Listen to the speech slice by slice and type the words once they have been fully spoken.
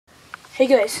Hey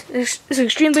guys, this is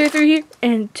Extreme Playthrough here,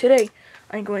 and today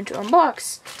I'm going to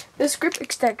unbox this grip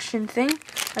extension thing.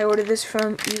 I ordered this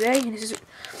from eBay, and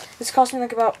this cost me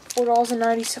like about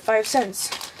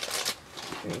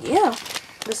 $4.95. And yeah,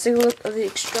 let's take a look at the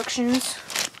instructions.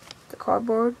 The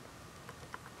cardboard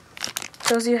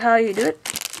tells you how you do it,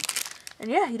 and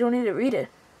yeah, you don't need to read it.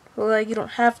 Well, like, you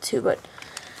don't have to, but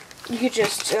you could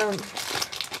just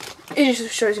it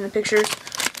just shows you in the pictures.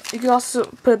 You can also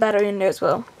put a battery in there as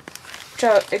well.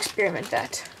 I'll experiment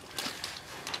that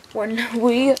when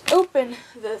we open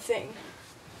the thing.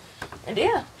 And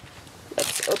yeah,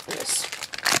 let's open this.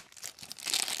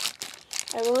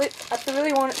 I've been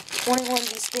really wanting one of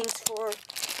these things for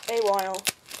a while.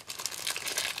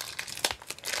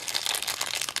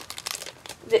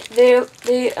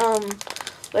 They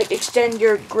like extend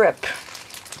your grip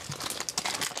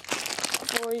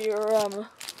for your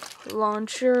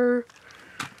launcher.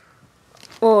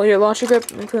 Well, your launcher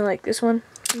grip, including like this one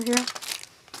from here,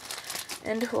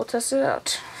 and we'll test it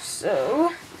out.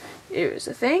 So here's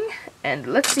the thing, and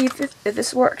let's see if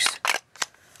this works.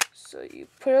 So you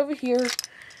put it over here,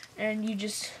 and you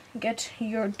just get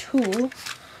your tool.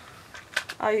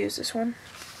 I'll use this one,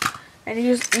 and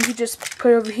you just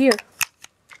put it over here.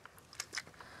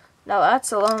 Now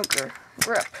that's a longer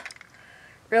grip.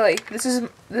 Really, this is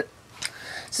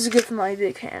good for my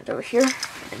big hand over here.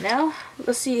 And now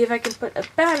let's see if I can put a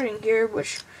battery in here,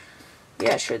 which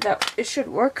yeah, it should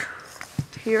work.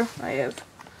 Here I have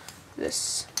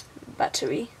this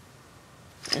battery,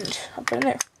 and I'll put it in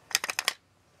there.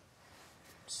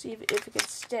 See if it can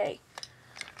stay.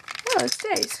 Oh, it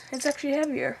stays. It's actually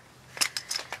heavier.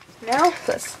 Now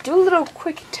let's do a little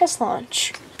quick test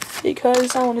launch,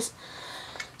 because I want to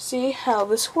see how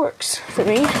this works for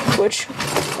me, which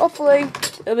hopefully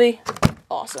it'll be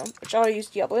awesome. Which I'll use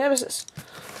Diablo Nemesis.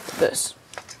 This.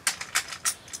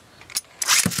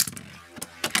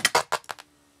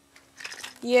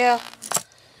 Yeah,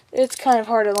 it's kind of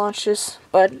hard to launch this,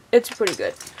 but it's pretty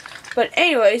good. But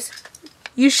anyways,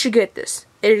 you should get this.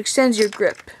 It extends your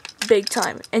grip big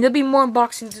time, and there'll be more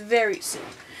unboxings very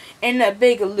soon, and a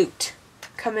big loot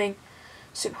coming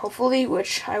soon, hopefully,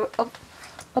 which I will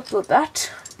upload that.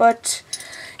 But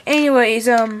anyways,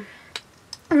 the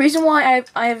reason why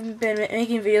I haven't been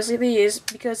making videos lately is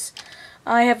because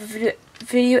I have a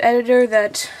video editor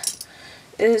that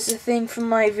is a thing for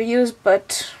my videos,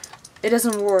 but it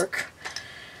doesn't work.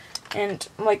 And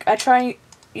like, I try to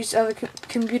use other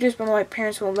computers, but my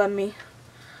parents won't let me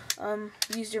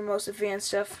use their most advanced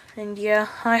stuff. And yeah,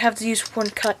 I have to use one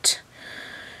cut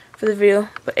for the video.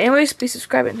 But anyways, please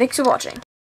subscribe and thanks for watching.